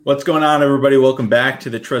What's going on, everybody? Welcome back to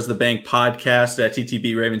the Trust the Bank podcast at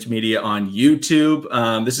TTB Ravens Media on YouTube.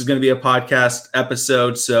 This is going to be a podcast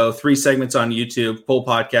episode, so 3 segments on YouTube, full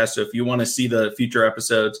podcast. So if you want to see the future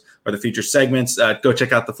episodes or the future segments, go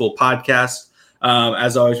check out the full podcast.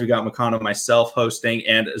 As always, we got McConnell, myself hosting,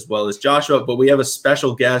 and as well as Joshua. But we have a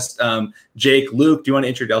special guest, Jake Luke. Do you want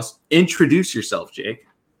to introduce yourself, Jake?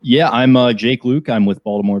 Yeah, I'm Jake Luke. I'm with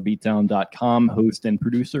BaltimoreBeatdown.com, host and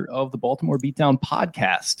producer of the Baltimore Beatdown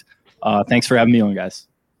podcast. Thanks for having me on, guys.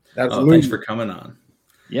 Thanks for coming on.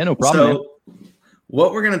 Yeah, no problem. So,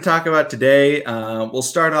 what we're going to talk about today, we'll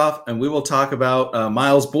start off and we will talk about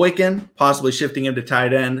Miles Boykin, possibly shifting him to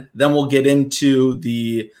tight end. Then we'll get into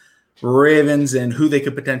the Ravens and who they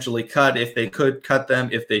could potentially cut, if they could cut them,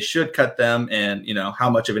 if they should cut them, and how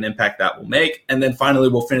much of an impact that will make. And then finally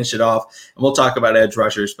we'll finish it off and we'll talk about edge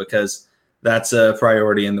rushers, because that's a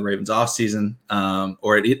priority in the Ravens offseason,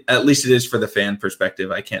 or at least it is for the fan perspective.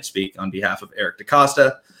 I can't speak on behalf of Eric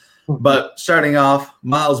DaCosta. But starting off,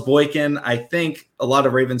 Miles Boykin, I think a lot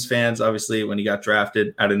of Ravens fans, obviously when he got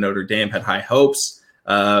drafted out of Notre Dame, had high hopes.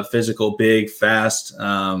 Physical, big, fast,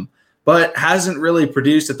 but hasn't really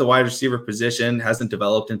produced at the wide receiver position, hasn't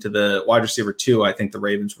developed into the wide receiver 2 I think the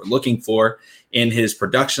Ravens were looking for in his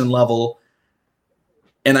production level.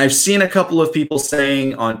 And I've seen a couple of people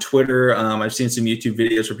saying on Twitter, I've seen some YouTube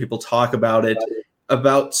videos where people talk about it,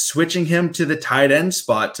 about switching him to the tight end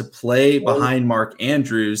spot to play behind Mark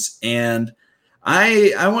Andrews. And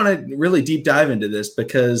I want to really deep dive into this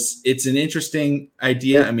because it's an interesting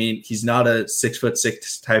idea. I mean, he's not a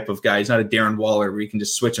 6'6" type of guy. He's not a Darren Waller where you can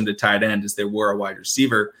just switch him to tight end as there were a wide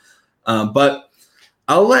receiver. But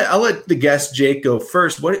I'll let the guest Jake go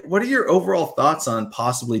first. What are your overall thoughts on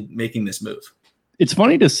possibly making this move? It's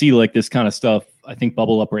funny to see like this kind of stuff, I think,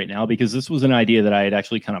 bubble up right now, because this was an idea that I had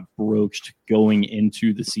actually kind of broached going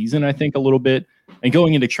into the season, I think, a little bit, and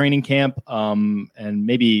going into training camp, and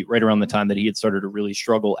maybe right around the time that he had started to really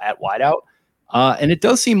struggle at wideout. And it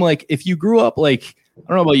does seem like if you grew up, like, I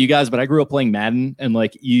don't know about you guys, but I grew up playing Madden, and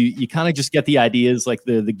like you kind of just get the ideas, like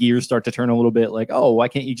the gears start to turn a little bit, like, oh, why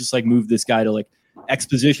can't you just like move this guy to like X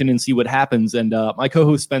position and see what happens? And my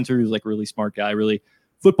co-host Spencer, who's like a really smart guy, really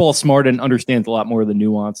football smart, and understands a lot more of the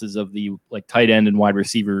nuances of the like tight end and wide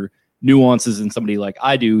receiver nuances than somebody like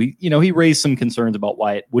I do. He raised some concerns about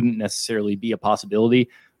why it wouldn't necessarily be a possibility.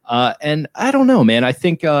 And I don't know, man. I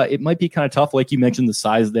think it might be kind of tough. Like you mentioned, the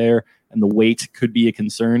size there and the weight could be a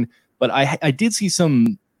concern. But I did see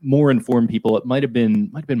some more informed people. It might have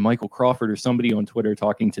been Michael Crawford or somebody on Twitter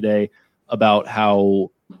talking today about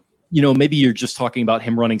how, maybe you're just talking about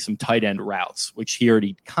him running some tight end routes, which he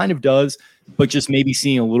already kind of does, but just maybe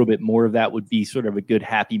seeing a little bit more of that would be sort of a good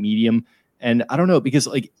happy medium. And I don't know, because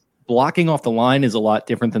like blocking off the line is a lot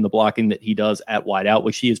different than the blocking that he does at wideout,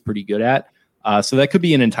 which he is pretty good at. So that could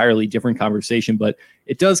be an entirely different conversation, but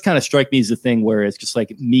it does kind of strike me as a thing where it's just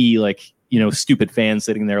like me, like, stupid fans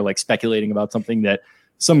sitting there, like speculating about something that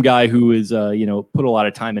some guy who is, put a lot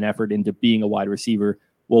of time and effort into being a wide receiver.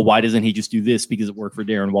 Well, why doesn't he just do this because it worked for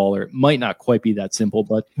Darren Waller? It might not quite be that simple,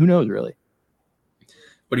 but who knows, really?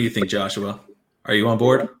 What do you think, Joshua? Are you on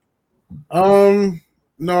board? No,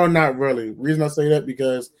 not really. Reason I say that,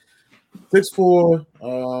 because 6'4",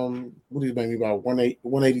 what do you make me, about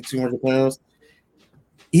 180, 200 pounds?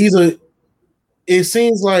 It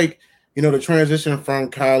seems like, the transition from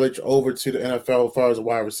college over to the NFL as far as a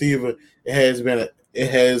wide receiver, it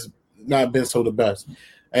has not been so the best.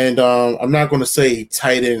 And I'm not going to say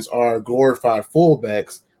tight ends are glorified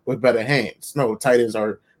fullbacks with better hands. No, tight ends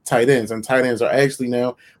are tight ends, and tight ends are actually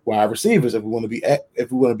now wide receivers. If we want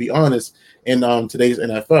to be honest, in today's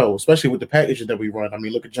NFL, especially with the packages that we run. I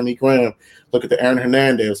mean, look at Jimmy Graham, look at the Aaron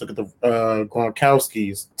Hernandez, look at the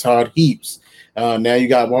Gronkowskis, Todd Heaps. Now you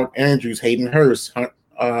got Mark Andrews, Hayden Hurst,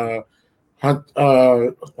 Hunter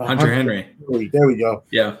Henry. There we go.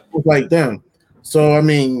 Yeah, like them. So I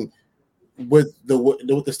mean, with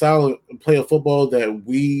the style of play of football that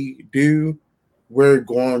we do, we're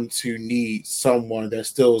going to need someone that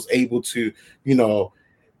still is able to,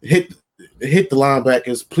 hit the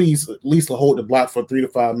linebackers, please at least hold the block for 3 to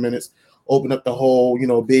 5 minutes, open up the hole,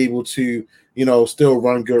 be able to, still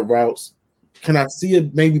run good routes. Can I see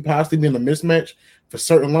it maybe possibly being a mismatch for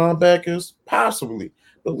certain linebackers? Possibly.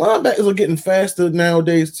 But linebackers are getting faster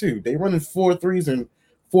nowadays too. They running 4.3s and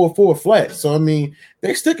 4.4 flat. So I mean,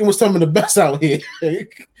 they're sticking with some of the best out here.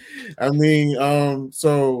 I mean,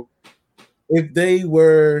 so if they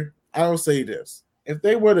were, I'll say this: if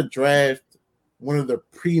they were to draft one of the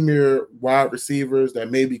premier wide receivers that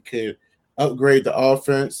maybe could upgrade the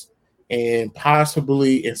offense and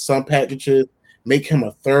possibly in some packages make him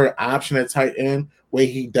a third option at tight end where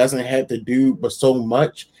he doesn't have to do but so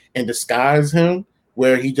much and disguise him,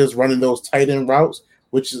 where he just running those tight end routes,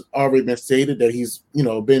 which has already been stated that he's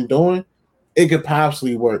been doing, it could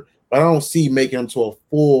possibly work. But I don't see making him to a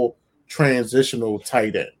full transitional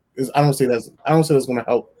tight end. I don't see that's going to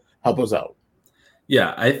help us out.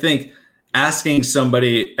 Yeah, I think asking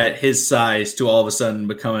somebody at his size to all of a sudden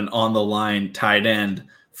become an on the line tight end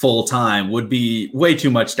full time would be way too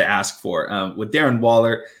much to ask for. With Darren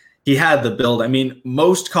Waller, he had the build. I mean,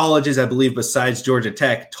 most colleges, I believe, besides Georgia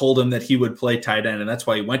Tech, told him that he would play tight end, and that's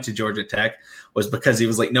why he went to Georgia Tech, was because he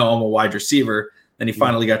was like, no, I'm a wide receiver. Then he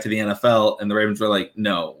finally got to the NFL, and the Ravens were like,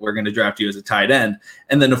 no, we're going to draft you as a tight end.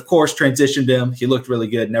 And then, of course, transitioned him. He looked really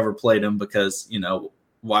good, never played him because,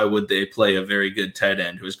 why would they play a very good tight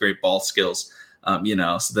end who has great ball skills?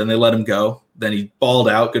 So then they let him go. Then he balled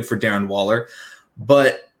out. Good for Darren Waller.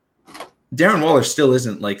 But Darren Waller still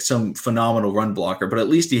isn't like some phenomenal run blocker, but at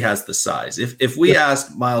least he has the size. If we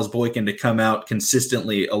asked Miles Boykin to come out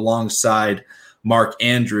consistently alongside Mark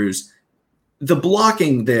Andrews, the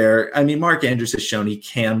blocking there, I mean, Mark Andrews has shown he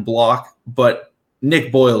can block, but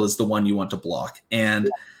Nick Boyle is the one you want to block.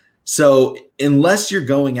 And so unless you're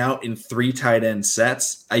going out in 3 tight end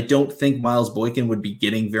sets, I don't think Miles Boykin would be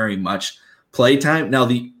getting very much play time. Now,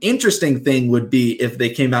 the interesting thing would be if they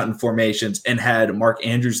came out in formations and had Mark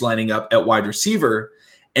Andrews lining up at wide receiver,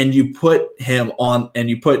 and you put him on, and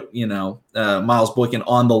you put, Miles Boykin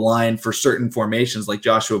on the line for certain formations, like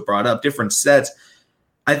Joshua brought up, different sets.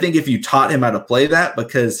 I think if you taught him how to play that,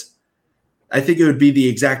 because I think it would be the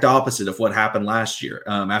exact opposite of what happened last year.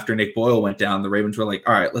 After Nick Boyle went down, the Ravens were like,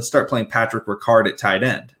 all right, let's start playing Patrick Ricard at tight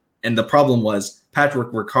end. And the problem was Patrick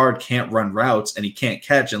Ricard can't run routes and he can't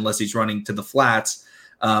catch unless he's running to the flats,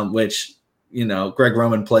 which, Greg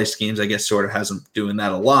Roman play schemes, I guess, sort of has him doing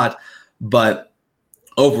that a lot. But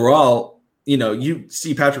overall, you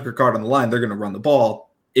see Patrick Ricard on the line, they're going to run the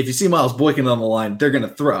ball. If you see Miles Boykin on the line, they're going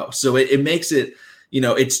to throw. So it makes it,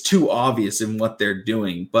 it's too obvious in what they're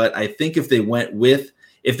doing. But I think if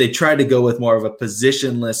they tried to go with more of a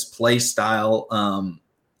positionless play style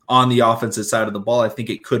on the offensive side of the ball, I think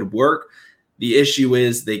it could work. The issue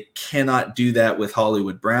is they cannot do that with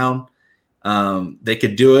Hollywood Brown. They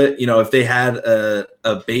could do it, if they had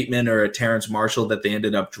a Bateman or a Terrence Marshall that they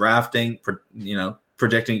ended up drafting,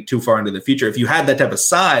 projecting too far into the future. If you had that type of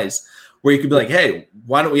size where you could be like, hey,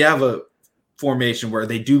 why don't we have a formation where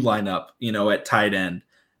they do line up, at tight end,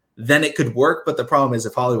 then it could work. But the problem is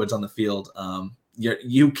if Hollywood's on the field,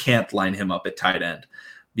 you can't line him up at tight end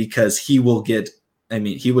because he would get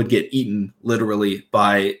eaten literally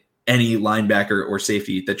by any linebacker or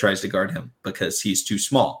safety that tries to guard him because he's too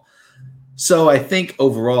small. So I think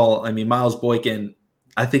overall, Miles Boykin,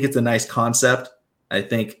 I think it's a nice concept. I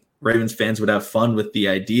think Ravens fans would have fun with the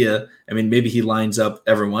idea. Maybe he lines up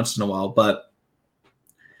every once in a while, but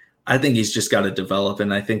I think he's just got to develop.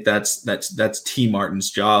 And I think that's T.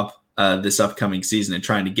 Martin's job this upcoming season, and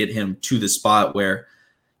trying to get him to the spot where,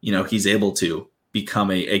 he's able to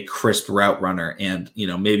become a crisp route runner and,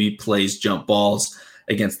 maybe plays jump balls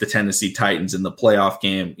against the Tennessee Titans in the playoff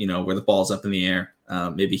game, where the ball's up in the air.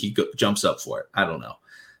 Maybe he jumps up for it. I don't know.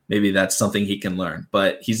 Maybe that's something he can learn,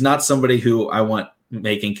 but he's not somebody who I want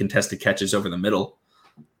making contested catches over the middle.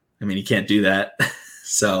 He can't do that.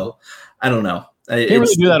 So I don't know. Can't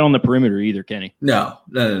really do that on the perimeter either, Kenny. No.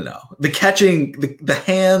 The catching, the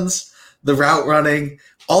hands, the route running,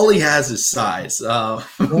 all he has is size. Well,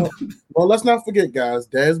 let's not forget, guys,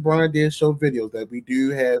 Dez Bryant did show videos that we do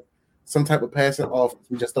have some type of passing offense.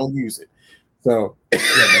 We just don't use it. So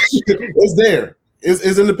it's there.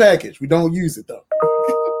 It's in the package. We don't use it, though.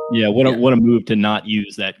 Yeah, what a move to not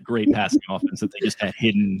use that great passing offense that they just had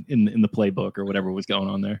hidden in the playbook or whatever was going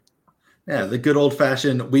on there. Yeah, the good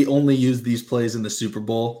old-fashioned, we only use these plays in the Super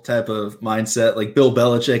Bowl type of mindset. Like Bill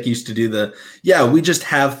Belichick used to do we just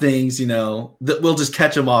have things, that we'll just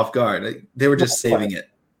catch them off guard. They were just saving it.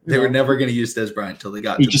 They were never going to use Dez Bryant until they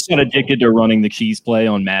got he just got addicted to running the cheese play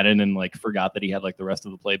on Madden and forgot that he had the rest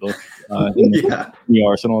of the playbook in the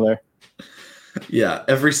arsenal there. Yeah,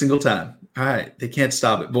 every single time. All right, they can't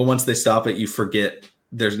stop it. But once they stop it, you forget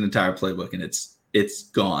there's an entire playbook and it's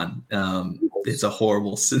gone. It's a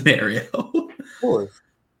horrible scenario.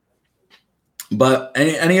 But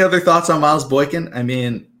any other thoughts on Miles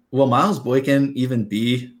Boykin? Will Miles Boykin even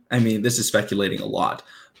be? This is speculating a lot,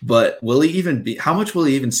 but will he even be? How much will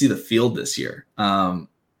he even see the field this year?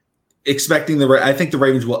 Expecting I think the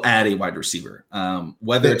Ravens will add a wide receiver,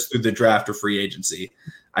 whether it's through the draft or free agency.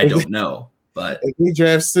 I don't know, but if we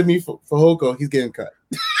draft Simi for Hoko, he's getting cut.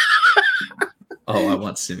 Oh, I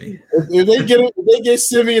want Simi. If they get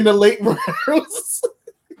Simi in the late rounds,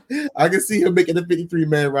 I can see him making the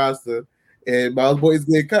 53-man roster, and Miles Boykin's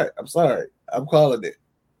getting cut. I'm sorry, I'm calling it.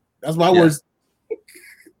 That's my words.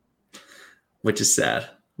 Which is sad.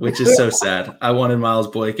 Which is so sad. I wanted Miles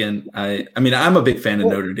Boykin. I mean, I'm a big fan of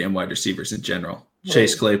Notre Dame wide receivers in general.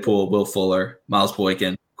 Chase Claypool, Will Fuller, Miles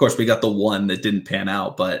Boykin. Of course, we got the one that didn't pan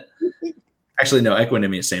out, but actually, no,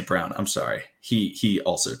 Equanimeous St. Brown. I'm sorry. He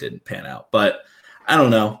also didn't pan out. But I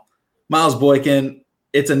don't know. Miles Boykin,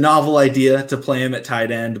 it's a novel idea to play him at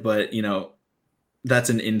tight end, but,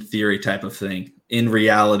 that's an in theory type of thing. In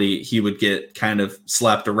reality, he would get kind of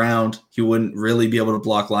slapped around. He wouldn't really be able to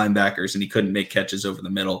block linebackers, and he couldn't make catches over the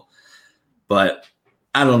middle. But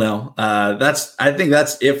I don't know. I think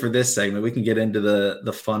that's it for this segment. We can get into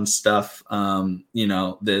the fun stuff. People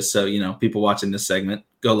watching this segment,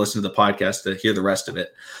 go listen to the podcast to hear the rest of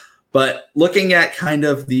it. But looking at kind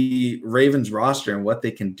of the Ravens roster and what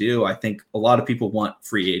they can do, I think a lot of people want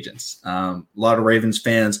free agents. A lot of Ravens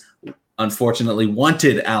fans unfortunately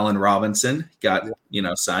wanted Allen Robinson, got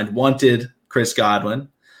signed, wanted Chris Godwin,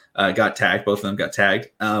 got tagged. Both of them got tagged.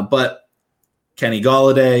 But Kenny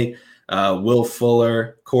Golladay, Will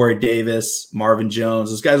Fuller, Corey Davis, Marvin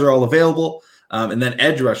Jones, those guys are all available. And then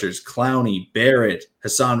edge rushers, Clowney, Barrett,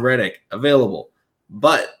 Hassan Reddick, available.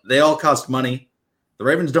 But they all cost money. The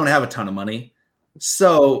Ravens don't have a ton of money.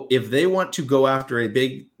 So if they want to go after a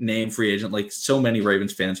big name free agent like so many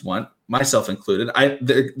Ravens fans want, myself included,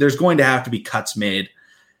 there's going to have to be cuts made.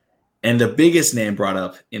 And the biggest name brought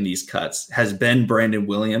up in these cuts has been Brandon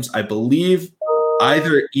Williams. I believe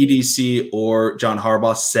either EDC or John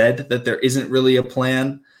Harbaugh said that there isn't really a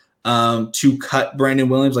plan to cut Brandon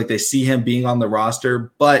Williams. Like, they see him being on the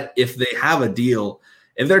roster. But if they have a deal,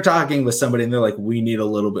 if they're talking with somebody and they're like, we need a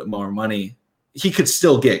little bit more money, he could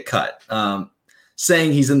still get cut.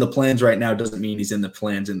 Saying he's in the plans right now doesn't mean he's in the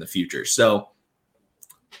plans in the future. So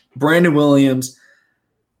Brandon Williams,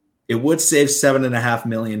 it would save $7.5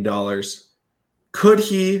 million. Could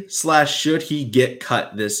he / should he get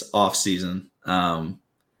cut this offseason?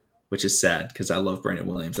 Which is sad because I love Brandon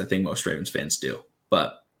Williams. I think most Ravens fans do.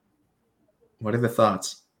 But what are the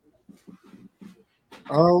thoughts?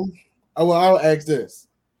 I'll ask this.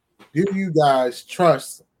 Do you guys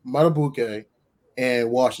trust Madubuike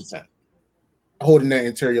and Washington holding that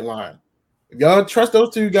interior line? If y'all trust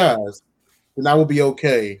those two guys, then I will be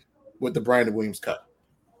okay with the Brandon Williams cut.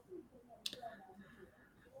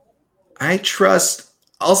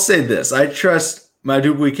 I'll say this. I trust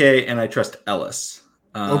Madubuike and I trust Ellis.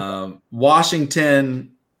 Okay.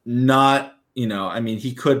 Washington, not,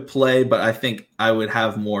 he could play, but I think I would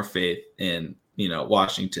have more faith in,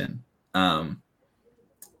 Washington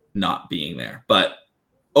not being there. But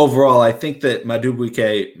overall, I think that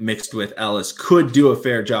Madubuike mixed with Ellis could do a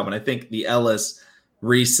fair job. And I think the Ellis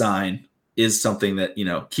re-sign is something that,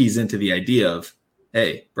 keys into the idea of,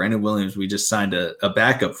 hey, Brandon Williams, we just signed a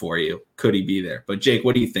backup for you. Could he be there? But Jake,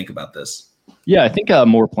 what do you think about this? Yeah, I think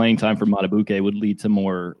more playing time for Madubuike would lead to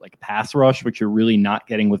more like pass rush, which you're really not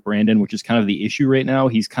getting with Brandon, which is kind of the issue right now.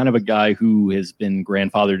 He's kind of a guy who has been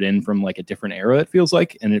grandfathered in from like a different era, it feels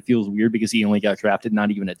like. And it feels weird because he only got drafted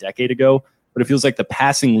not even a decade ago. But it feels like the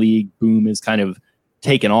passing league boom is kind of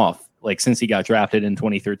taken off, like since he got drafted in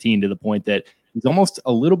 2013, to the point that he's almost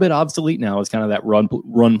a little bit obsolete now as kind of that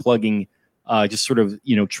run plugging, just sort of,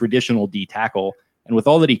 traditional D tackle. And with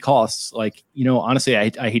all that he costs, like, honestly,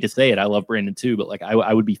 I hate to say it, I love Brandon too, but like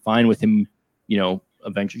I would be fine with him,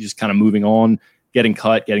 eventually just kind of moving on, getting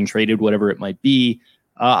cut, getting traded, whatever it might be.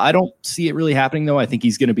 I don't see it really happening, though. I think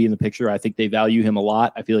he's going to be in the picture. I think they value him a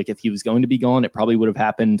lot. I feel like if he was going to be gone, it probably would have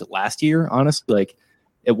happened last year, honestly. Like,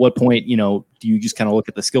 at what point, do you just kind of look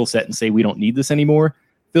at the skill set and say, we don't need this anymore?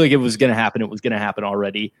 I feel like if it was going to happen, it was going to happen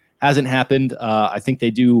already. Hasn't happened. I think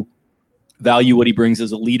they do value what he brings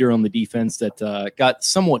as a leader on the defense that got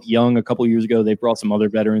somewhat young a couple years ago. They brought some other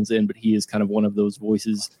veterans in, but he is kind of one of those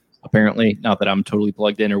voices, apparently. Not that I'm totally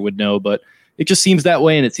plugged in or would know, but it just seems that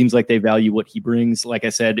way, and it seems like they value what he brings. Like I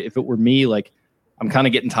said, if it were me, like, I'm kind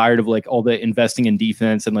of getting tired of like all the investing in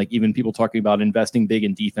defense and like even people talking about investing big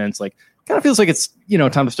in defense. Like, kind of feels like it's,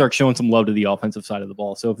 time to start showing some love to the offensive side of the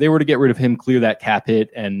ball. So if they were to get rid of him, clear that cap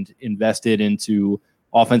hit, and invest it into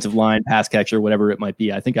offensive line, pass catcher, whatever it might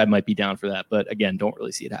be, I think I might be down for that. But again, don't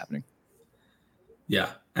really see it happening. Yeah.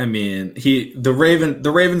 I mean, the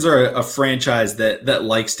Ravens are a franchise that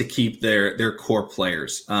likes to keep their core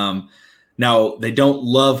players. Now, they don't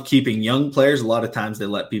love keeping young players. A lot of times they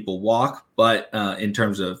let people walk, but in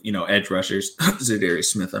terms of, edge rushers, Zadarius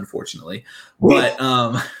Smith, unfortunately. But,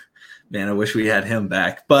 man, I wish we had him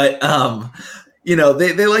back. But,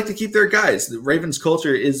 they like to keep their guys. The Ravens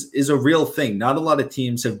culture is a real thing. Not a lot of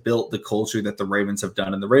teams have built the culture that the Ravens have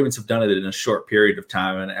done, and the Ravens have done it in a short period of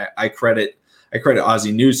time. And I credit I credit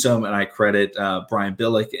Ozzie Newsome and I credit Brian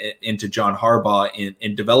Billick into John Harbaugh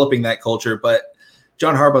in developing that culture. But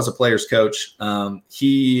John Harbaugh's a player's coach.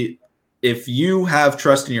 If you have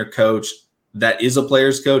trust in your coach, that is a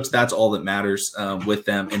player's coach, that's all that matters with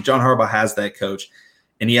them. And John Harbaugh has that coach,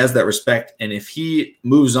 and he has that respect. And if he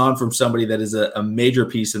moves on from somebody that is a major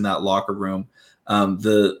piece in that locker room,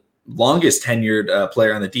 the longest tenured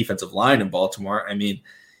player on the defensive line in Baltimore, I mean,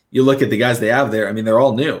 you look at the guys they have there, I mean, they're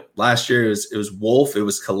all new. Last year it was Wolf, it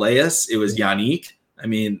was Calais, it was Yannick. I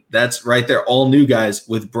mean, that's right there, all new guys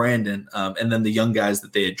with Brandon, and then the young guys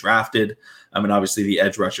that they had drafted. And obviously the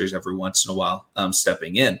edge rushers every once in a while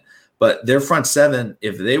stepping in. But their front seven,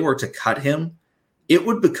 if they were to cut him, it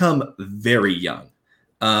would become very young.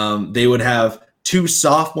 They would have 2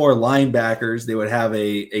 sophomore linebackers. They would have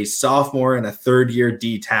a sophomore and a third-year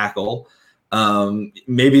D tackle.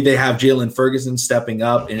 Maybe they have Jalen Ferguson stepping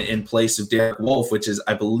up in place of Derek Wolfe, which is,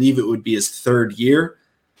 I believe it would be his 3rd year.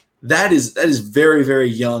 That is very, very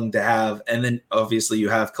young to have. And then obviously you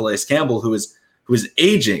have Calais Campbell, who is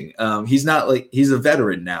aging. He's a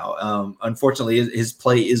veteran now. Unfortunately, his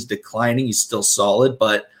play is declining. He's still solid,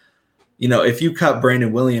 but if you cut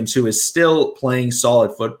Brandon Williams, who is still playing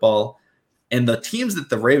solid football, and the teams that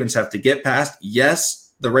the Ravens have to get past,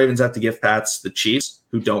 yes, the Ravens have to get past the Chiefs,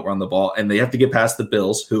 who don't run the ball, and they have to get past the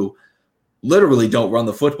Bills, who literally don't run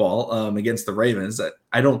the football against the Ravens.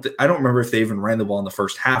 I don't remember if they even ran the ball in the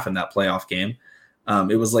first half in that playoff game.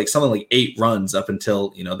 It was something like 8 runs up until,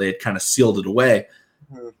 they had kind of sealed it away.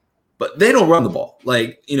 But they don't run the ball.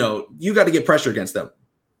 You got to get pressure against them.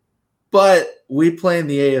 But we play in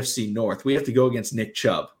the AFC North. We have to go against Nick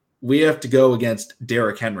Chubb. We have to go against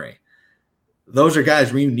Derrick Henry. Those are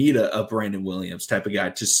guys where you need a Brandon Williams type of guy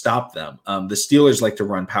to stop them. The Steelers like to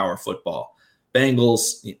run power football.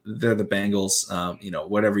 Bengals, they're the Bengals.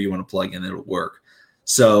 Whatever you want to plug in, it'll work.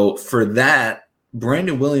 So for that,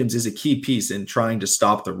 Brandon Williams is a key piece in trying to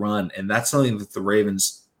stop the run, and that's something that the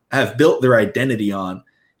Ravens have built their identity on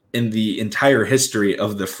in the entire history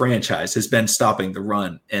of the franchise, has been stopping the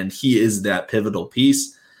run, and he is that pivotal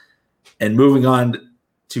piece. And moving on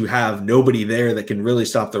to have nobody there that can really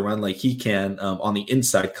stop the run like he can on the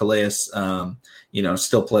inside. Calais,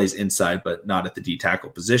 still plays inside, but not at the D tackle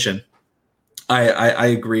position. I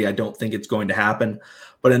agree. I don't think it's going to happen.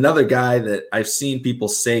 But another guy that I've seen people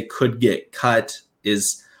say could get cut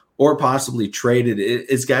or possibly traded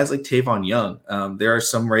is guys like Tavon Young. There are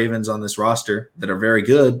some Ravens on this roster that are very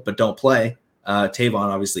good but don't play. Tavon,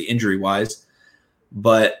 obviously injury-wise,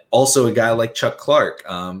 but also a guy like Chuck Clark.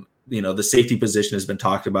 The safety position has been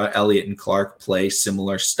talked about. Elliott and Clark play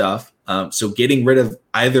similar stuff. So getting rid of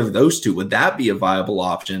either of those two, would that be a viable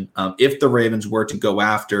option if the Ravens were to go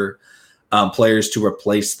after players to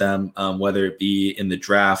replace them, whether it be in the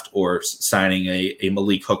draft or signing a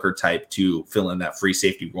Malik Hooker type to fill in that free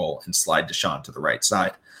safety role and slide Deshaun to the right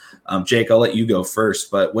side? Jake, I'll let you go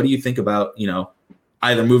first, but what do you think about,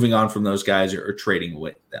 either moving on from those guys or trading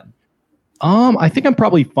with them? I think I'm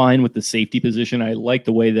probably fine with the safety position. I like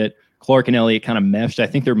the way that Clark and Elliott kind of meshed. I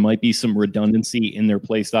think there might be some redundancy in their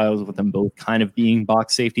play styles with them both kind of being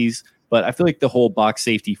box safeties. But I feel like the whole box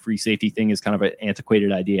safety, free safety thing is kind of an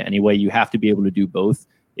antiquated idea anyway. You have to be able to do both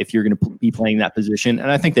if you're going to be playing that position.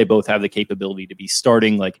 And I think they both have the capability to be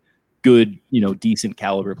starting good, decent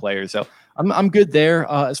caliber players. So I'm good there.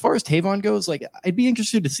 As far as Tavon goes, I'd be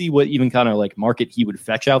interested to see what even kind of market he would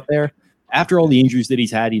fetch out there. After all the injuries that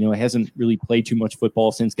he's had, he hasn't really played too much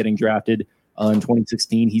football since getting drafted in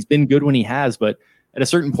 2016. He's been good when he has, but at a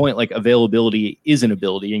certain point, availability is an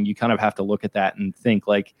ability. And you kind of have to look at that and think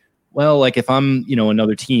if I'm,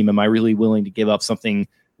 another team, am I really willing to give up something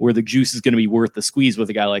where the juice is going to be worth the squeeze with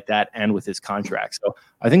a guy like that and with his contract? So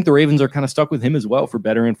I think the Ravens are kind of stuck with him as well, for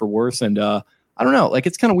better and for worse. And I don't know,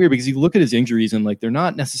 it's kind of weird because you look at his injuries and they're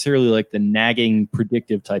not necessarily the nagging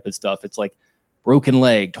predictive type of stuff. It's broken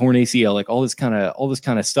leg, torn ACL, all this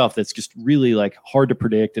kind of stuff that's just really hard to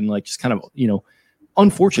predict and just kind of,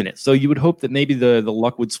 unfortunate. So you would hope that maybe the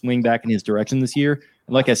luck would swing back in his direction this year.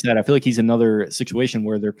 And like I said, I feel like he's another situation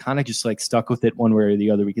where they're kind of just stuck with it one way or the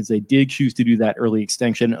other, because they did choose to do that early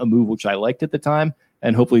extension, a move which I liked at the time,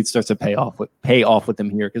 and hopefully it starts to pay off with him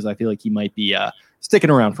here, because I feel like he might be sticking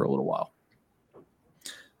around for a little while.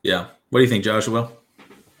 Yeah. What do you think, Joshua?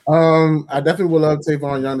 I definitely would love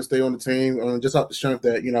Tavon Young to stay on the team, just off the strength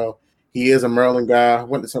that he is a Maryland guy,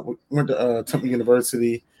 went to Temple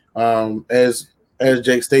University. As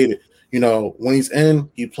Jake stated, when he's in,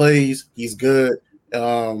 he plays, he's good.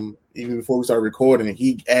 Even before we start recording,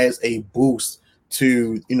 he adds a boost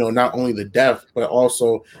to not only the depth but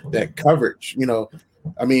also that coverage.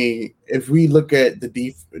 I mean, if we look at the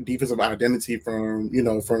defensive identity from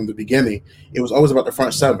the beginning, it was always about the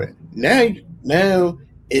front seven. Now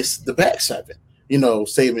it's the back seven.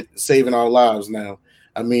 Saving our lives now.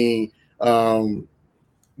 I mean,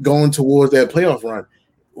 going towards that playoff run,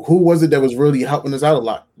 who was it that was really helping us out a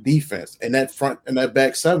lot? Defense, and that front and that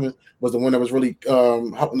back seven was the one that was really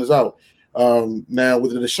helping us out. Now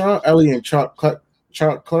with the Deshaun Elliott and Chuck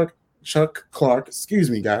Clark, excuse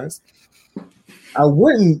me, guys, I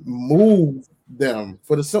wouldn't move them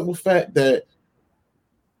for the simple fact that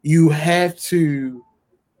you have to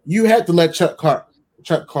let Chuck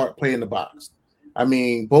Clark play in the box. I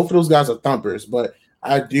mean, both of those guys are thumpers, but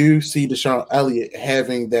I do see Deshaun Elliott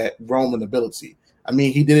having that roaming ability. I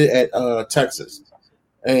mean, he did it at Texas.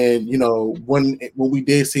 And, when we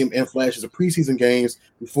did see him in flashes of preseason games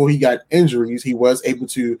before he got injuries, he was able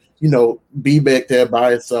to, be back there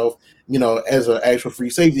by himself, as an actual free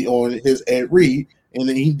safety on his Ed Reed. And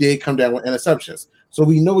then he did come down with interceptions. So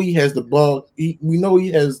we know he has the ball. We know he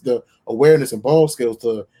has the awareness and ball skills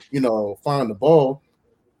to, find the ball.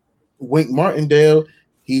 Wink Martindale,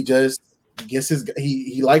 he just gets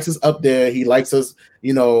he likes us up there. He likes us,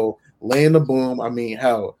 laying the boom. I mean,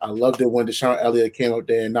 hell, I loved it when Deshaun Elliott came up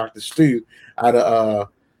there and knocked the stew out of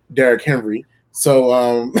Derrick Henry.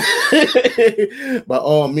 So, by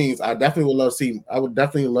all means, I would definitely love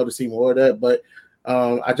to see more of that. But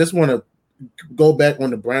I just want to go back on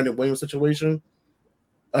the Brandon Williams situation.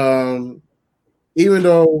 Even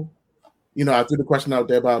though, I threw the question out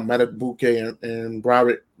there about Madubuike and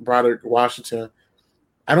Broderick Washington,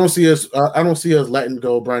 I don't see us letting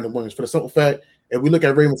go of Brandon Williams for the simple fact. If we look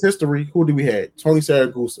at Ravens history, who do we have? Tony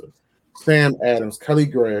Saragusa, Sam Adams, Kelly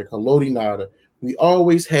Gregg, Haloti Ngata. We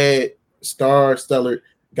always had stellar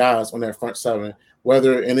guys on that front seven.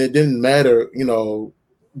 And it didn't matter,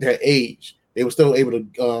 their age. They were still able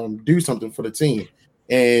to do something for the team.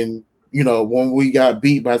 And when we got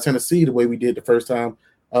beat by Tennessee the way we did the first time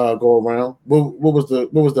go around, what was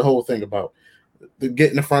the whole thing about?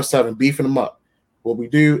 Getting the front seven, beefing them up. What we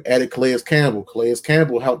do, added Calais Campbell. Calais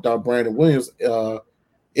Campbell helped out Brandon Williams.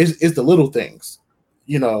 It's the little things.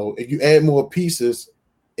 If you add more pieces,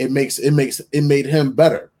 it made him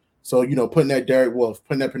better. So, putting that Derek Wolfe,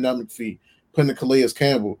 putting that Pernell McPhee, putting the Calais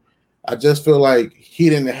Campbell, I just feel like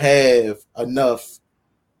he didn't have enough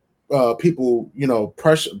people,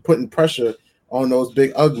 putting pressure on those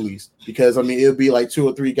big uglies. Because, I mean, it would be like 2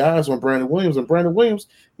 or 3 guys on Brandon Williams. And Brandon Williams,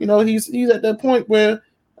 he's at that point where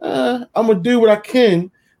I'm gonna do what I can,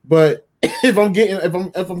 but if I'm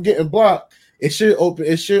getting blocked, it should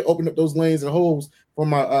open up those lanes and holes for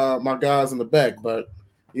my guys in the back. But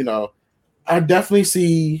I definitely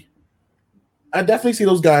see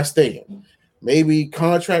those guys staying. Maybe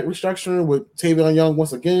contract restructuring with Tavion Young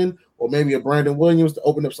once again, or maybe a Brandon Williams to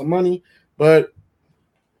open up some money. But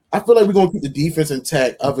I feel like we're gonna keep the defense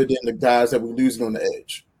intact, other than the guys that we're losing on the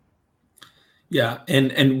edge. Yeah,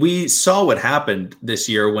 and we saw what happened this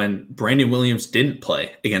year when Brandon Williams didn't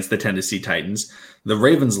play against the Tennessee Titans. The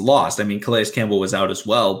Ravens lost. I mean, Calais Campbell was out as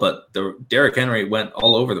well, but Derrick Henry went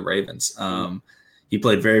all over the Ravens. He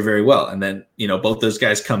played very, very well. And then, both those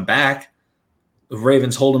guys come back. The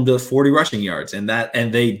Ravens hold him to 40 rushing yards, and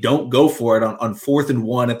they don't go for it on 4th and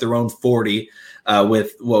 1 at their own 40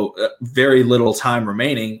 with very little time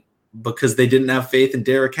remaining, because they didn't have faith in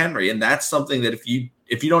Derrick Henry. And that's something that if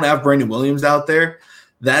you don't have Brandon Williams out there,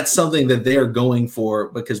 that's something that they are going for,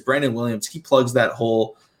 because Brandon Williams, he plugs that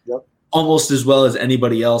hole almost as well as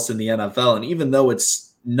anybody else in the NFL. And even though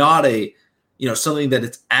it's not something that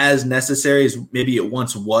it's as necessary as maybe it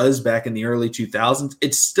once was back in the early 2000s,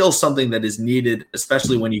 it's still something that is needed,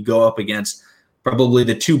 especially when you go up against probably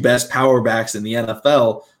the 2 best power backs in the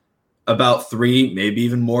NFL about 3, maybe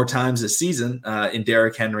even more times this season in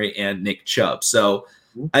Derrick Henry and Nick Chubb. So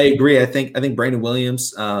I agree. I think Brandon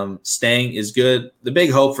Williams staying is good. The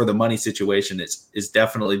big hope for the money situation is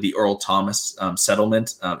definitely the Earl Thomas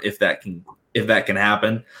settlement, if that can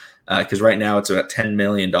happen. Because right now it's about $10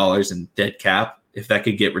 million in dead cap. If that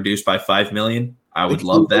could get reduced by $5 million, I would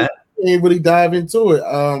love that. Can't really dive into it.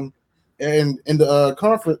 And in the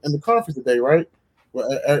conference today, right?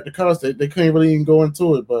 Well, at the conference, they couldn't really even go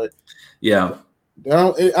into it. But yeah, I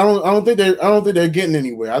don't think they're getting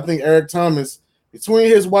anywhere. I think Eric Thomas, between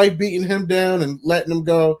his wife beating him down and letting him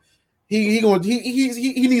go, he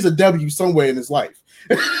needs a W somewhere in his life.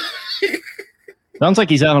 Sounds like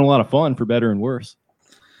he's having a lot of fun, for better and worse.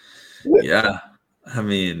 Yeah, I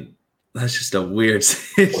mean, that's just a weird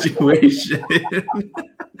situation.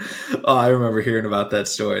 Oh, I remember hearing about that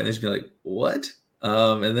story, and they'd be like, "What?"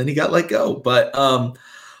 And then he got let go. But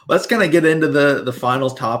let's kind of get into the final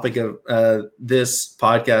topic of this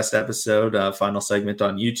podcast episode, final segment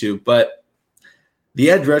on YouTube. But the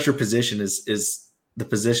edge rusher position is the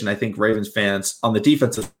position I think Ravens fans on the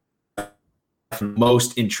defensive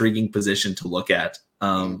most intriguing position to look at.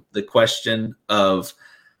 The question of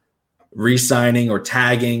re-signing or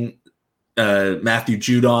tagging Matthew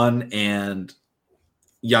Judon and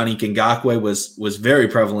Yannick Ngakoue was very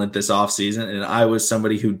prevalent this offseason, and I was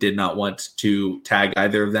somebody who did not want to tag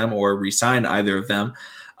either of them or re-sign either of them.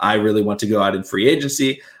 I really want to go out in free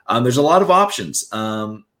agency. There's a lot of options,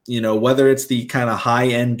 whether it's the kind of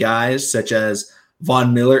high-end guys such as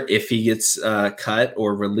Von Miller, if he gets cut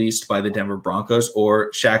or released by the Denver Broncos,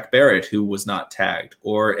 or Shaq Barrett, who was not tagged,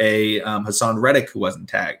 or a Hassan Reddick, who wasn't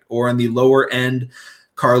tagged, or in the lower end,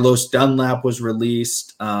 Carlos Dunlap was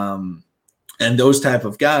released, and those type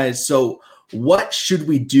of guys. So what should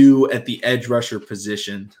we do at the edge rusher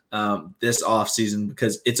position this offseason?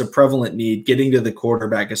 Because it's a prevalent need. Getting to the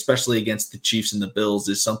quarterback, especially against the Chiefs and the Bills,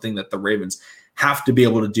 is something that the Ravens have to be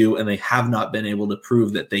able to do, and they have not been able to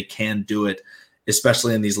prove that they can do it,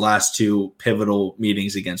 especially in these last two pivotal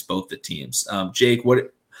meetings against both the teams. Jake,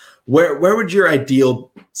 where would your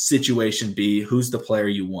ideal situation be? Who's the player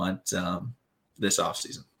you want this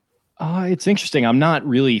offseason? It's interesting. I'm not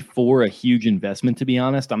really for a huge investment, to be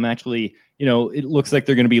honest. I'm actually, it looks like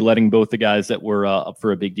they're going to be letting both the guys that were up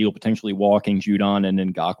for a big deal potentially walking, Judon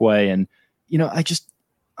and Ngakoue. And,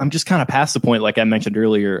 I'm just kind of past the point, like I mentioned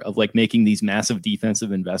earlier, of like making these massive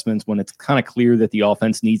defensive investments when it's kind of clear that the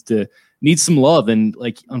offense needs some love. And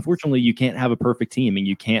like, unfortunately, you can't have a perfect team, and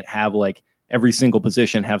you can't have like every single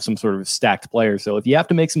position have some sort of stacked player. So if you have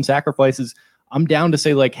to make some sacrifices, I'm down to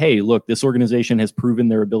say like, hey, look, this organization has proven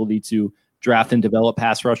their ability to draft and develop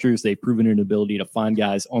pass rushers. They've proven an ability to find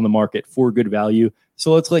guys on the market for good value.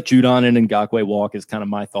 So let's let Judon and Ngakoue walk is kind of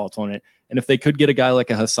my thoughts on it. And if they could get a guy like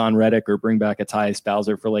a Hassan Reddick or bring back a Tyus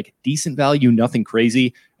Bowser for like decent value, nothing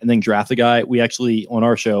crazy, and then draft a guy, we actually, on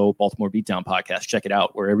our show, Baltimore Beatdown Podcast, check it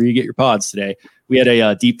out wherever you get your pods today. We had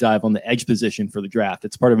a deep dive on the edge position for the draft.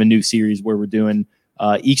 It's part of a new series where we're doing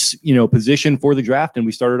each position for the draft, and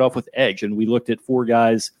we started off with edge, and we looked at four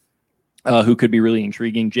guys who could be really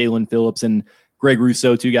intriguing: Jalen Phillips and Greg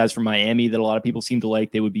Rousseau, two guys from Miami that a lot of people seem to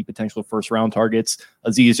like. They would be potential first-round targets.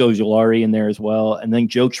 Azeez Ojulari in there as well, and then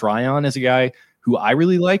Joe Tryon is a guy who I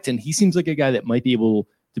really liked, and he seems like a guy that might be able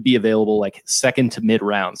to be available like second to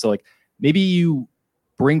mid-round. So like maybe you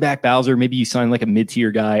bring back Bowser, maybe you sign like a mid-tier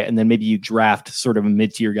guy, and then maybe you draft sort of a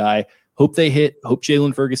mid-tier guy. Hope they hit. Hope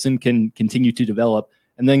Jalen Ferguson can continue to develop.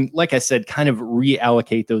 And then, like I said, kind of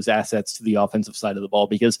reallocate those assets to the offensive side of the ball,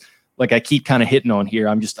 because like I keep kind of hitting on here,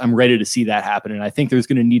 I'm ready to see that happen. And I think there's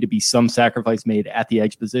going to need to be some sacrifice made at the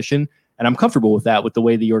edge position. And I'm comfortable with that, with the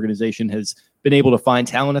way the organization has been able to find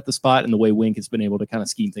talent at the spot and the way Wink has been able to kind of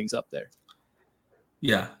scheme things up there.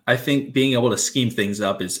 Yeah, I think being able to scheme things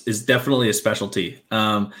up is definitely a specialty.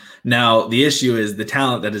 Now, the issue is the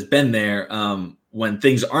talent that has been there when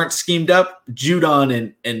things aren't schemed up.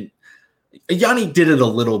 Judon and Yanni did it a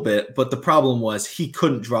little bit, but the problem was he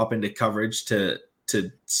couldn't drop into coverage to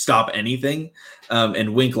stop anything.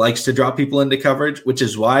 And Wink likes to drop people into coverage, which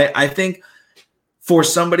is why I think for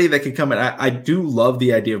somebody that can come in, I do love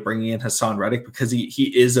the idea of bringing in Hassan Reddick, because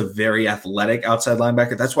he is a very athletic outside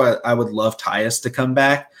linebacker. That's why I would love Tyus to come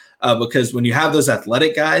back, because when you have those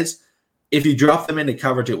athletic guys, if you drop them into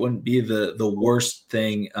coverage, it wouldn't be the worst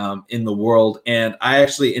thing in the world. And I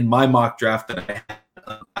actually, in my mock draft that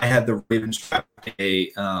I had the Ravens draft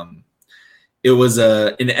it was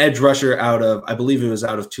an edge rusher out of, I believe it was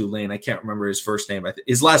out of Tulane. I can't remember his first name.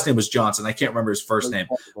 His last name was Johnson. I can't remember his first name,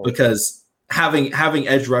 because having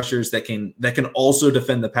edge rushers that can also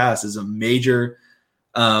defend the pass is a major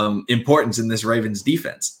importance in this Ravens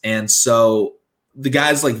defense. And so the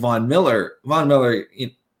guys like Von Miller,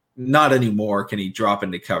 not anymore can he drop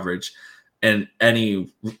into coverage and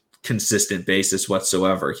any consistent basis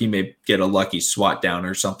whatsoever. He may get a lucky swat down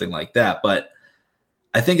or something like that, but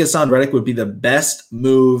I think Hassan Reddick would be the best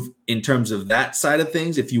move in terms of that side of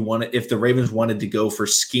things if the Ravens wanted to go for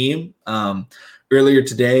scheme. Earlier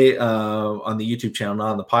today on the YouTube channel,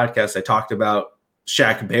 not on the podcast, I talked about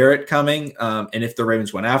Shaq Barrett coming, and if the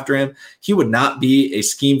Ravens went after him, he would not be a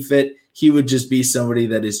scheme fit. He would just be somebody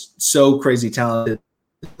that is so crazy talented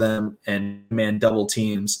them and man double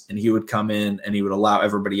teams, and he would come in and he would allow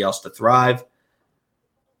everybody else to thrive.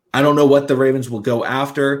 I don't know what the Ravens will go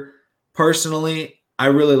after. Personally, I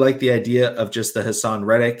really like the idea of just the Hassan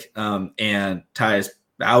Reddick and Tyus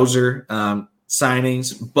Bowser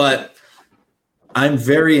signings, but I'm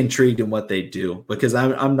very intrigued in what they do, because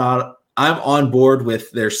I'm on board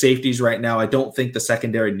with their safeties right now. I don't think the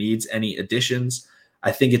secondary needs any additions.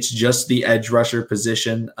 I think it's just the edge rusher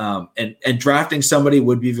position. And drafting somebody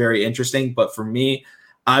would be very interesting. But for me,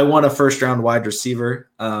 I want a first-round wide receiver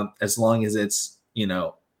as long as it's,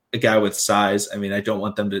 a guy with size. I mean, I don't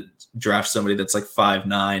want them to draft somebody that's like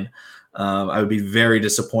 5'9". I would be very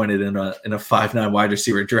disappointed in a 5'9" wide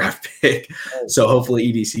receiver draft pick. So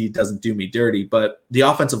hopefully EDC doesn't do me dirty. But the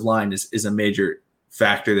offensive line is a major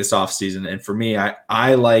factor this offseason. And for me,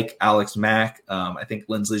 I like Alex Mack. I think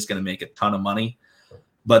Lindsley's going to make a ton of money.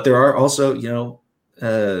 But there are also,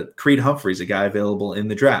 Creed Humphreys, a guy available in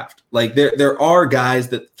the draft. Like there are guys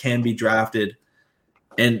that can be drafted.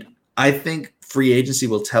 And I think free agency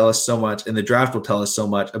will tell us so much, and the draft will tell us so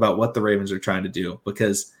much about what the Ravens are trying to do,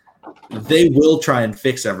 because they will try and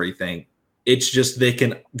fix everything. It's just they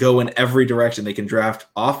can go in every direction. They can draft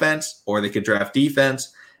offense, or they could draft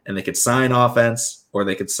defense, and they could sign offense, or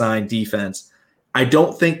they could sign defense. I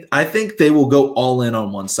think they will go all in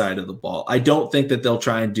on one side of the ball. I don't think that they'll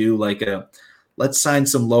try and do like let's sign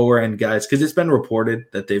some lower end guys, because it's been reported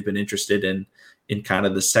that they've been interested in kind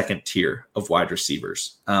of the second tier of wide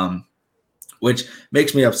receivers, which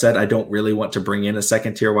makes me upset. I don't really want to bring in a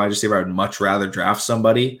second tier wide receiver. I would much rather draft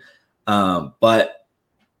somebody. But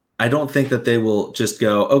I don't think that they will just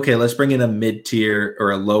go, okay, let's bring in a mid tier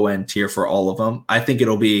or a low end tier for all of them. I think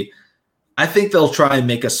they'll try and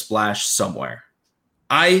make a splash somewhere.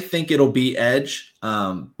 I think it'll be edge,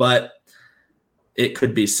 but it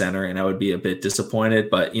could be center, and I would be a bit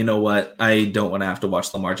disappointed. But you know what? I don't want to have to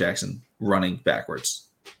watch Lamar Jackson running backwards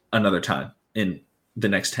another time in the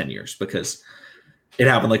next 10 years, because it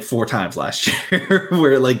happened like 4 times last year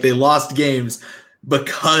where like they lost games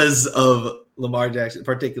because of Lamar Jackson,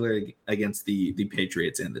 particularly against the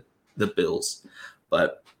Patriots and the Bills.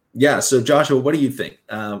 But yeah, so Joshua, what do you think?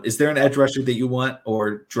 Is there an edge rusher that you want,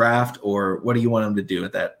 or draft, or what do you want them to do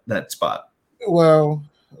at that spot? Well,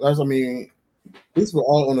 these were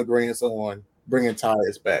all on agreement on bringing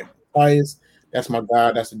Tyus back. Tyus, that's my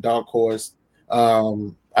guy. That's a dark horse.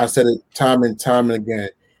 I said it time and time and again.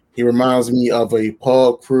 He reminds me of a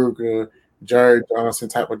Paul Kruger, Jared Johnson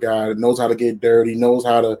type of guy that knows how to get dirty, knows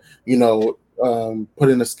how to, put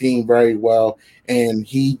in a scheme very well, and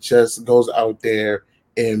he just goes out there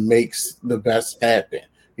and makes the best happen.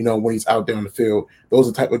 When he's out there on the field, those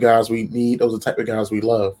are the type of guys we need. Those are the type of guys we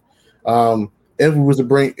love. If we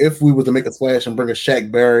was to make a splash and bring a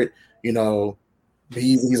Shaq Barrett, he's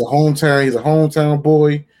a hometown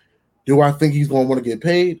boy. Do I think he's going to want to get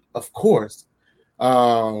paid? Of course.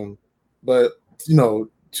 But to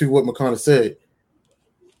what McConnell said,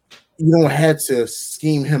 you don't have to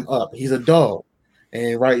scheme him up. He's a dog,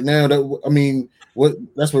 and right now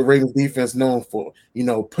that's what Ravens defense known for.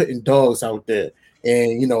 Putting dogs out there,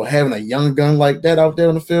 and having a young gun like that out there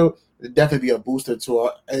on the field, it'd definitely be a booster to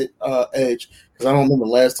our edge. Because I don't remember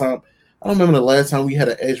the last time we had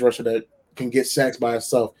an edge rusher that can get sacks by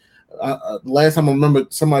himself. Last time I remember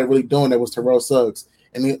somebody really doing that was Terrell Suggs,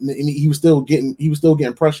 and he was still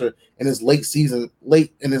getting pressure in his late seasons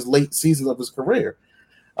of his career.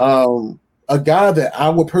 A guy that I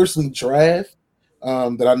would personally draft,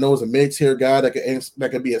 that I know is a mid-tier guy that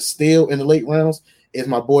could be a steal in the late rounds, is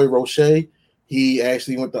my boy Roche. He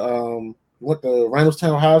actually went to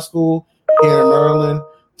Randallstown High School here in Maryland,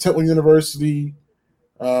 Temple University.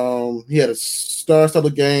 He had a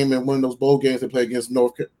star-studded game in one of those bowl games they played against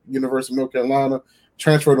University of North Carolina.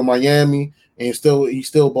 Transferred to Miami, and he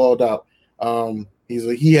still balled out.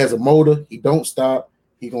 He has a motor. He don't stop.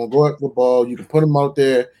 He gonna go after the ball. You can put him out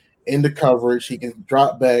there in the coverage. He can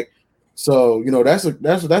drop back. So that's a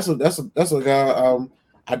guy.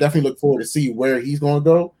 I definitely look forward to see where he's gonna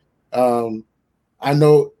go. I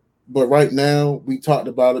know, but right now we talked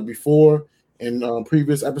about it before in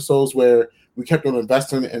previous episodes where we kept on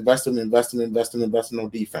investing on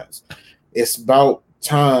defense. It's about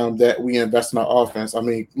time that we invest in our offense.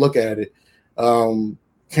 Look at it.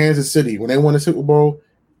 Kansas City, when they won the Super Bowl,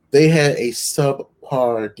 they had a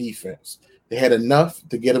subpar defense. They had enough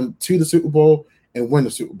to get them to the Super Bowl and win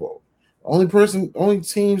the Super Bowl. Only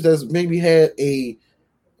teams that's maybe had a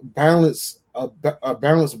balanced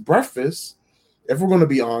breakfast, if we're going to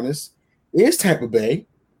be honest, is Tampa Bay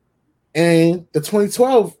and the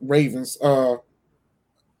 2012 Ravens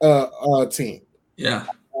team. Yeah.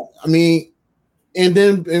 And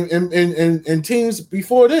then and teams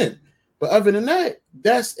before then. But other than that,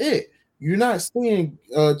 that's it. You're not seeing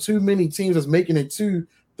too many teams that's making it to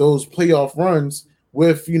those playoff runs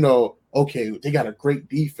with, okay, they got a great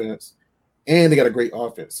defense and they got a great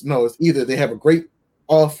offense. No, it's either they have a great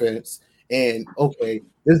offense and, okay,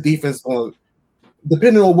 this defense,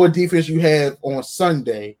 depending on what defense you have on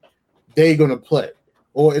Sunday, they're going to play.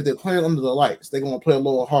 Or if they're playing under the lights, they're going to play a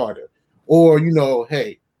little harder. or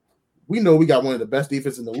hey, we know we got one of the best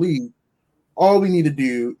defense in the league. All we need to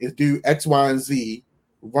do is do X, Y, and Z,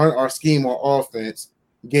 run our scheme on offense,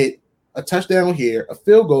 get a touchdown here, a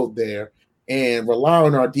field goal there, and rely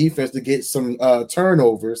on our defense to get some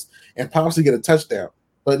turnovers and possibly get a touchdown.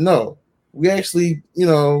 But no, we actually,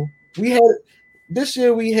 this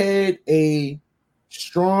year we had a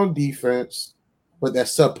strong defense, but that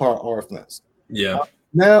subpar offense. Yeah.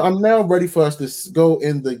 I'm now ready for us to go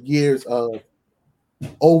in the years of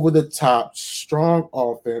over the top, strong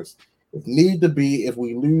offense. If need to be, if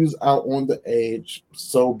we lose out on the edge,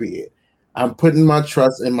 so be it. I'm putting my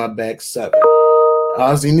trust in my back seven.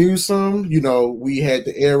 Ozzie Newsome, we had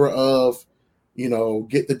the era of,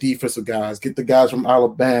 get the defensive guys, get the guys from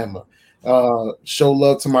Alabama, show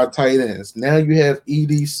love to my tight ends. Now you have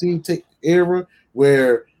EDC era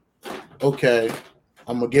where, okay,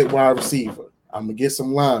 I'm going to get wide receiver. I'm going to get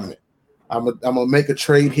some linemen. I'm gonna make a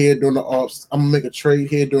trade here during the offs. I'm gonna make a trade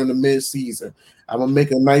here during the mid-season. I'm gonna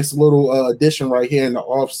make a nice little addition right here in the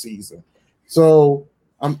off season. So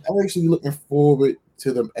I'm actually looking forward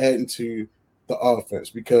to them adding to the offense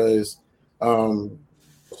because, we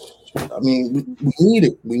need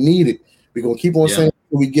it. We need it. We're gonna keep on saying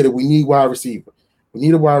we get it. We need wide receiver. We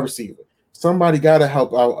need a wide receiver. Somebody got to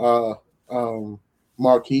help out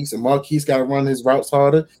Marquise, and Marquise got to run his routes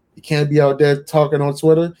harder. He can't be out there talking on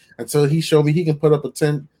Twitter until he showed me he can put up a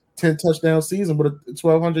 10 touchdown season with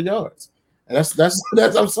 1,200 yards. And that's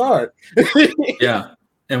I'm sorry. Yeah.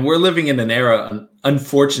 And we're living in an era,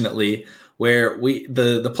 unfortunately, where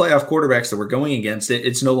the playoff quarterbacks that we're going against,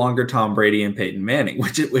 it's no longer Tom Brady and Peyton Manning,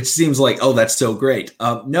 which seems like, oh, that's so great.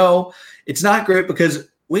 No, it's not great because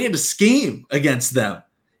we had to scheme against them.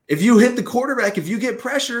 If you hit the quarterback, if you get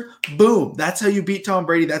pressure, boom, that's how you beat Tom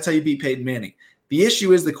Brady. That's how you beat Peyton Manning. The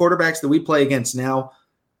issue is the quarterbacks that we play against now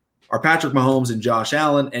are Patrick Mahomes and Josh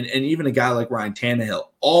Allen and even a guy like Ryan Tannehill,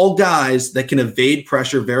 all guys that can evade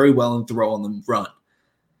pressure very well and throw on the run.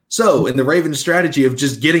 So in the Ravens strategy of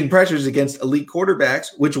just getting pressures against elite quarterbacks,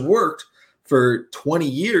 which worked for 20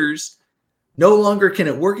 years, no longer can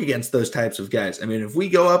it work against those types of guys. I mean, if we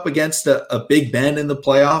go up against a Big Ben in the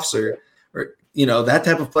playoffs or that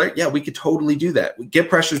type of player, yeah, we could totally do that. We get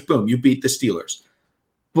pressures, boom, you beat the Steelers.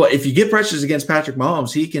 But if you get pressures against Patrick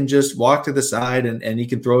Mahomes, he can just walk to the side and he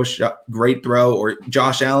can throw a great throw, or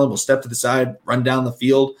Josh Allen will step to the side, run down the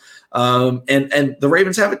field. And the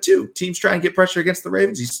Ravens have it too. Teams try and get pressure against the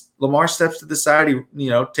Ravens. Lamar steps to the side.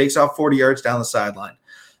 He, takes off 40 yards down the sideline.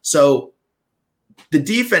 So the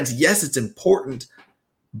defense, yes, it's important,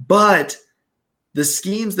 but the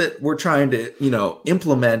schemes that we're trying to,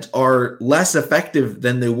 implement are less effective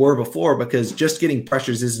than they were before because just getting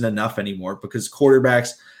pressures isn't enough anymore because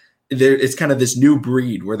quarterbacks, it's kind of this new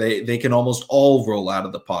breed where they can almost all roll out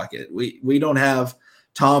of the pocket. We don't have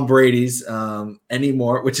Tom Brady's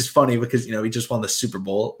anymore, which is funny because, he just won the Super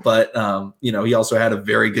Bowl, but, he also had a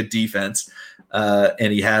very good defense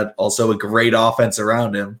and he had also a great offense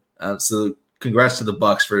around him. So congrats to the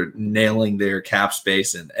Bucs for nailing their cap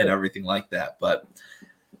space and everything like that. But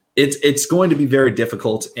it's going to be very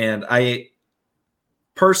difficult. And I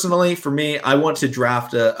personally, for me, I want to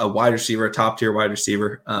draft a wide receiver, a top tier wide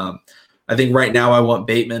receiver. I think right now I want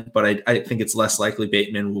Bateman, but I think it's less likely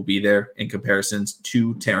Bateman will be there in comparisons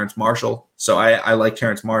to Terrence Marshall. So I like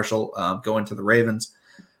Terrence Marshall going to the Ravens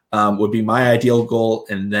would be my ideal goal.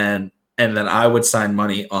 And then I would sign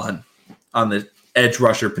money on the edge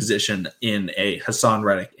rusher position in a Hassan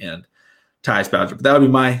Reddick and Tyus Bowser. That would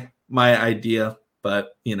be my idea.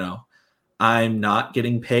 But, I'm not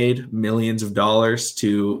getting paid millions of dollars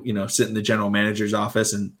to, sit in the general manager's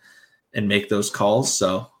office and make those calls.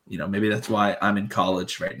 So, maybe that's why I'm in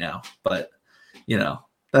college right now. But,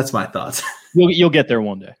 that's my thoughts. You'll get there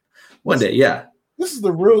one day. One day, yeah. This is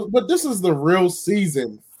the real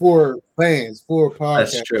season for fans, for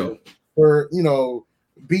podcasts. That's true. For,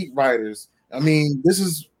 beat writers. I mean, this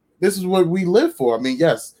is what we live for. I mean,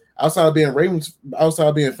 yes, outside of being Ravens, outside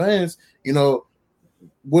of being fans,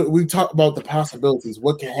 what we talk about the possibilities,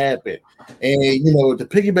 what can happen, and to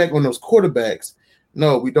piggyback on those quarterbacks.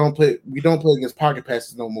 No, we don't play against pocket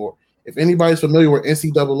passes no more. If anybody's familiar with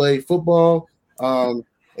NCAA football,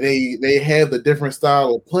 they have the different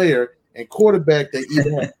style of player and quarterback that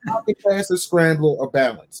either have pocket passes, scrambler, or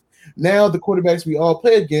balance. Now the quarterbacks we all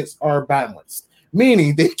play against are balanced,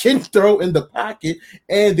 meaning they can throw in the pocket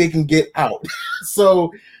and they can get out.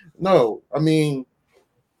 So, no, I mean,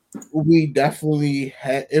 we definitely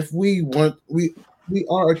have. If we want, we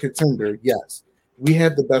are a contender. Yes, we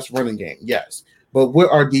have the best running game. Yes, But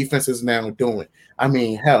what our defense is now doing, I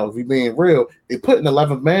mean, hell, if we're being real, they put an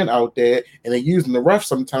 11th man out there and they're using the ref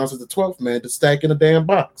sometimes as the 12th man to stack in a damn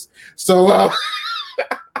box. So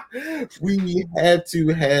we had to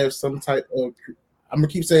have some type of, I'm going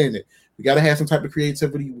to keep saying it, we got to have some type of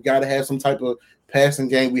creativity. We got to have some type of passing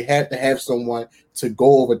game. We have to have someone to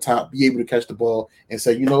go over top, be able to catch the ball, and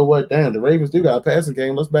say, you know what, damn, the Ravens do got a passing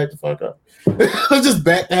game. Let's back the fuck up. Let's just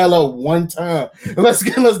back the hell up one time. Let's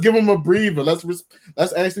give them a breather. Let's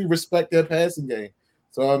actually respect their passing game.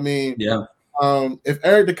 So I mean, yeah. If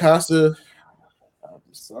Eric DeCosta, I'm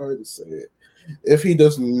sorry to say it, if he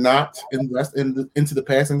does not invest into the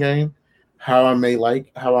passing game, how I may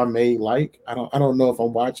like, I don't know if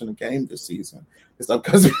I'm watching a game this season. It's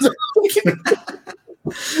because it'll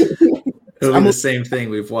be the same thing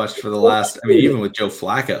we've watched for the last, I mean, even with Joe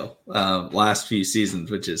Flacco, last few seasons,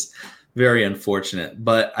 which is very unfortunate.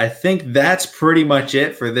 But I think that's pretty much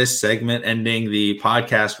it for this segment, ending the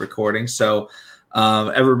podcast recording. So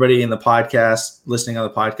everybody in the podcast, listening on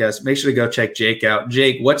the podcast, make sure to go check Jake out.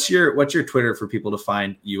 Jake, what's your Twitter for people to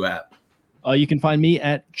find you at? You can find me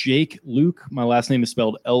at Jake Luke. My last name is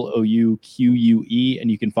spelled Louque, and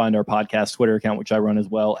you can find our podcast Twitter account, which I run as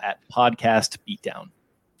well, at Podcast Beatdown.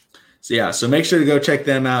 So make sure to go check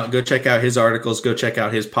them out. Go check out his articles. Go check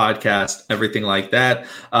out his podcast, everything like that.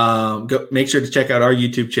 Go make sure to check out our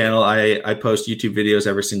YouTube channel. I post YouTube videos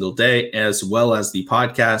every single day, as well as the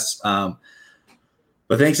podcasts.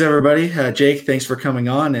 But thanks, everybody. Jake, thanks for coming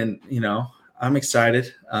on. And, I'm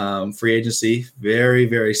excited. Free agency very,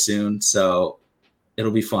 very soon. So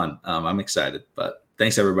it'll be fun. I'm excited. But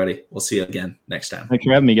thanks, everybody. We'll see you again next time. Thanks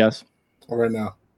for having me, guys. All right now.